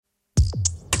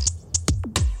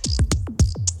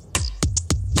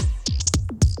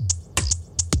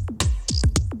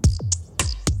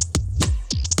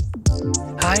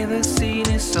I've seen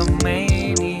it so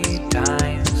many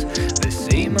times. The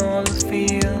same old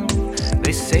film,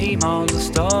 the same old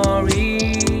story.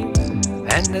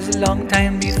 And there's a long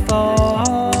time before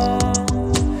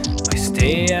I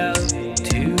stare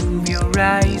to the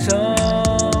horizon.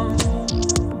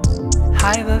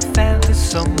 I've felt it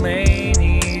so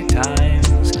many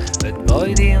times, that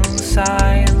void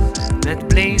inside, that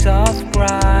blaze of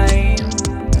pride.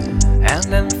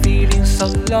 And I'm feeling so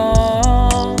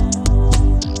long,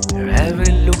 your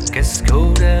every look as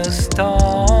cold as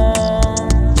storm.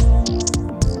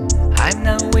 I'm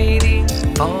now waiting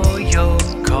for your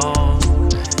call,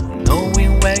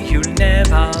 knowing where you'll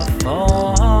never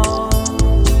fall.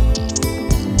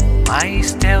 I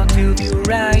stare to the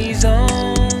horizon,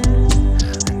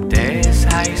 and as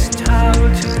I start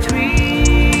to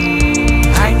dream,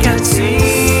 I can see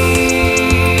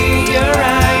your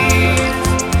eyes.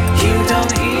 You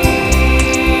don't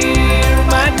hear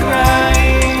my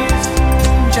cries.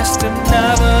 Just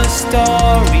another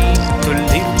story to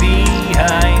leave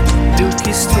behind.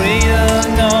 Looking straight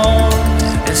on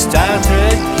and start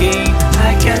again.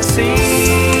 I can see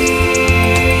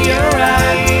your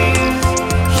eyes.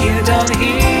 You don't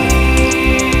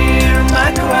hear my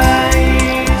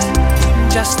cries.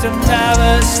 Just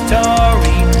another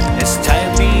story as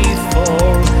time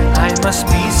before. I must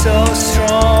be so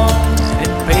strong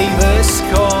and brave as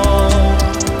cold.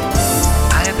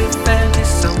 I've felt it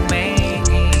so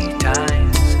many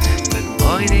times, that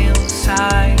void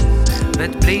inside,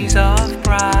 that blaze of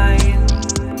pride.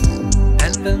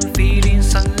 And been feeling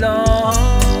so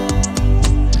long,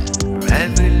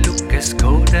 every look as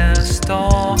cold as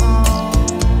storm.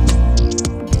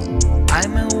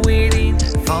 I'm waiting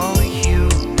for you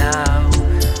now,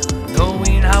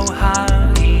 knowing how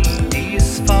hard it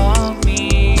is for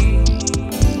me.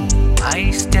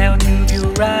 I stare to the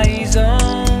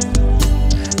horizon,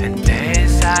 and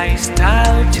as I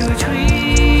start to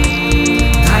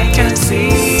dream, I can see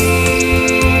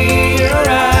your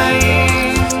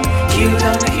eyes. You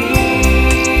don't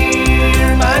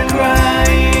hear my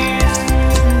cries.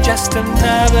 Just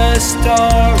another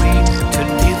story to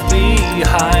leave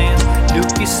behind.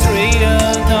 Looking straight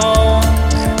on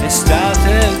and start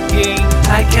again.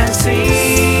 I can see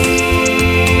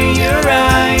your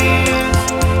eyes.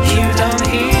 You don't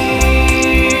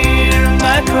hear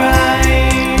my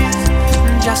cries.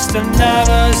 Just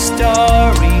another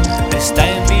story as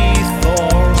time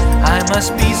before. I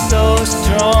must be so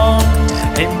strong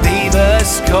and brave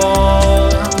as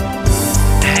cold.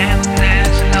 And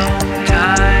there's no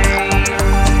time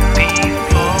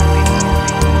before,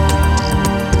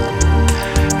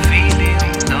 feeling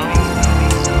low,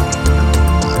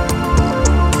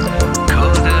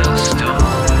 cold as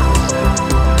stone.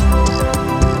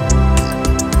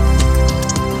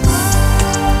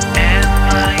 And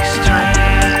my strength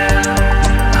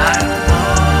I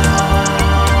lost,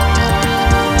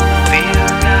 feel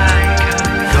like a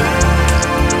ghost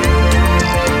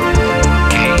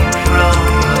came from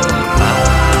above.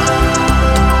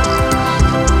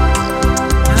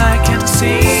 I can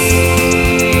see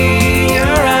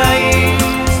your eyes.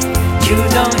 You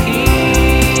don't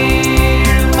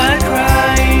hear my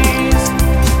cries.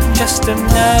 Just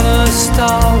another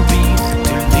story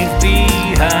to leave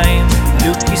behind.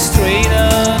 Looking straight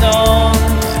on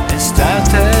and start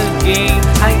again.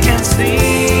 I can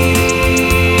see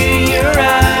your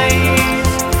eyes.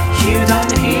 You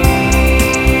don't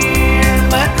hear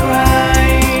my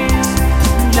cries.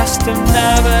 Just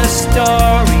another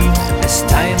story as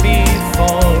time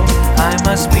before. I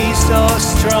must be so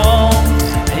strong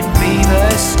and brave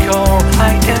as cold.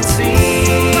 I can see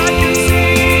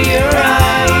your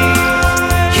eyes.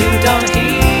 You don't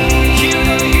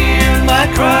hear my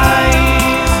cries.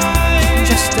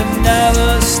 Just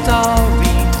another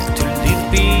story to leave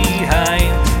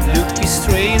behind. Looking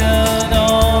straight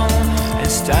on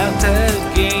and start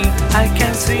again. I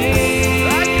can see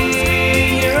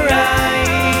your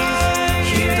eyes.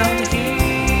 You don't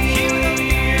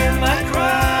hear my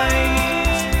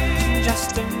cries.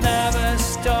 Just another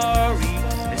story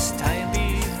as time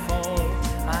before.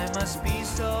 I must be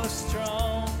so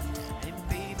strong.